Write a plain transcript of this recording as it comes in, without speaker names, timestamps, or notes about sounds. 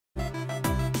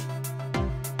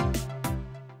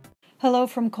Hello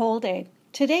from Cold Day.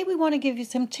 Today we want to give you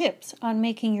some tips on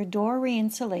making your door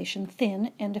re-insulation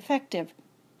thin and effective.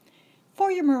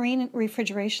 For your marine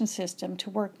refrigeration system to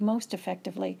work most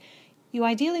effectively, you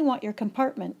ideally want your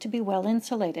compartment to be well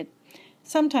insulated.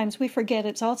 Sometimes we forget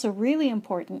it's also really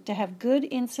important to have good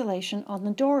insulation on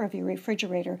the door of your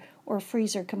refrigerator or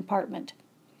freezer compartment.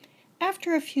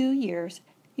 After a few years,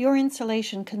 your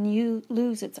insulation can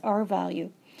lose its R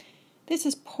value. This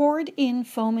is poured-in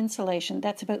foam insulation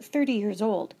that's about 30 years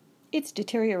old. It's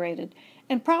deteriorated,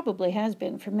 and probably has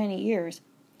been for many years.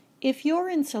 If your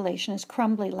insulation is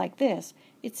crumbly like this,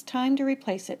 it's time to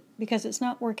replace it because it's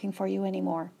not working for you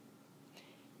anymore.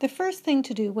 The first thing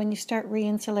to do when you start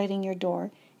re-insulating your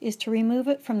door is to remove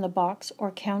it from the box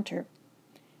or counter.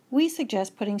 We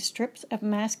suggest putting strips of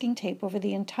masking tape over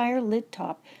the entire lid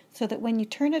top so that when you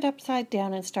turn it upside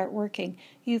down and start working,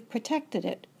 you've protected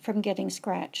it from getting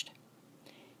scratched.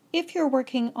 If you're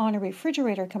working on a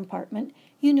refrigerator compartment,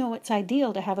 you know it's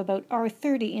ideal to have about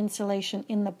R30 insulation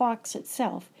in the box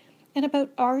itself and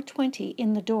about R20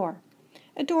 in the door.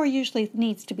 A door usually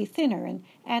needs to be thinner, and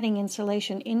adding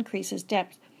insulation increases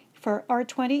depth. For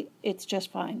R20, it's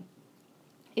just fine.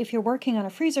 If you're working on a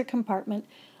freezer compartment,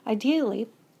 ideally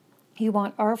you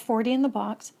want R40 in the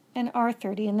box and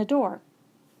R30 in the door.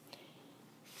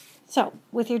 So,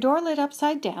 with your door lid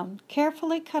upside down,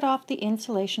 carefully cut off the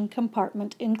insulation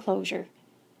compartment enclosure.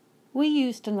 We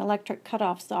used an electric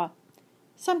cut-off saw.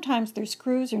 Sometimes there's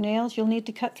screws or nails you'll need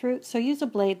to cut through, so use a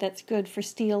blade that's good for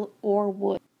steel or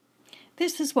wood.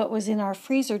 This is what was in our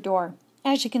freezer door.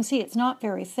 As you can see, it's not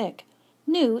very thick.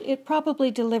 New, it probably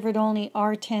delivered only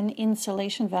R10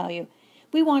 insulation value.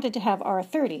 We wanted to have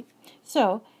R30.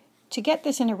 So, to get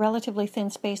this in a relatively thin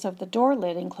space of the door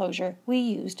lid enclosure, we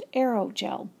used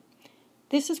aerogel.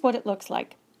 This is what it looks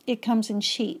like. It comes in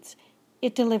sheets.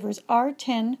 It delivers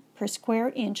R10 per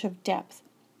square inch of depth.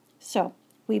 So,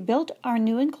 we built our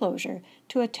new enclosure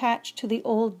to attach to the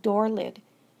old door lid.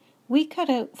 We cut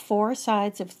out 4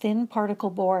 sides of thin particle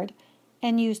board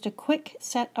and used a quick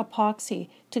set epoxy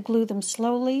to glue them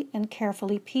slowly and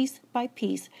carefully piece by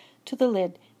piece to the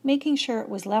lid, making sure it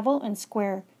was level and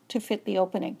square to fit the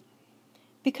opening.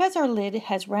 Because our lid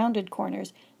has rounded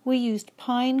corners, we used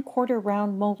pine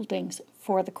quarter-round moldings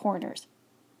for the corners.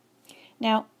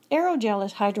 Now, aerogel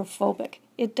is hydrophobic.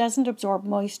 It doesn't absorb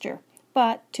moisture,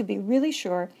 but to be really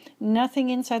sure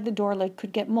nothing inside the door lid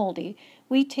could get moldy,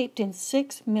 we taped in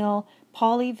 6mm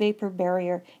poly vapor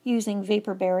barrier using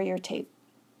vapor barrier tape.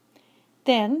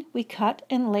 Then we cut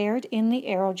and layered in the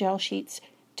aerogel sheets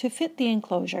to fit the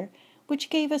enclosure, which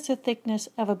gave us a thickness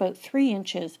of about 3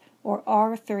 inches or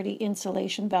R30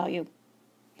 insulation value.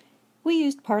 We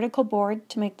used particle board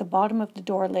to make the bottom of the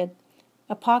door lid,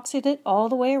 epoxied it all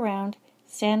the way around,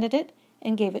 sanded it,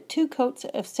 and gave it 2 coats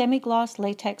of semi-gloss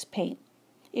latex paint.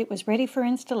 It was ready for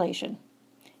installation.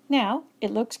 Now,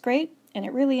 it looks great and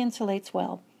it really insulates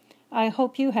well. I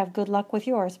hope you have good luck with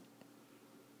yours.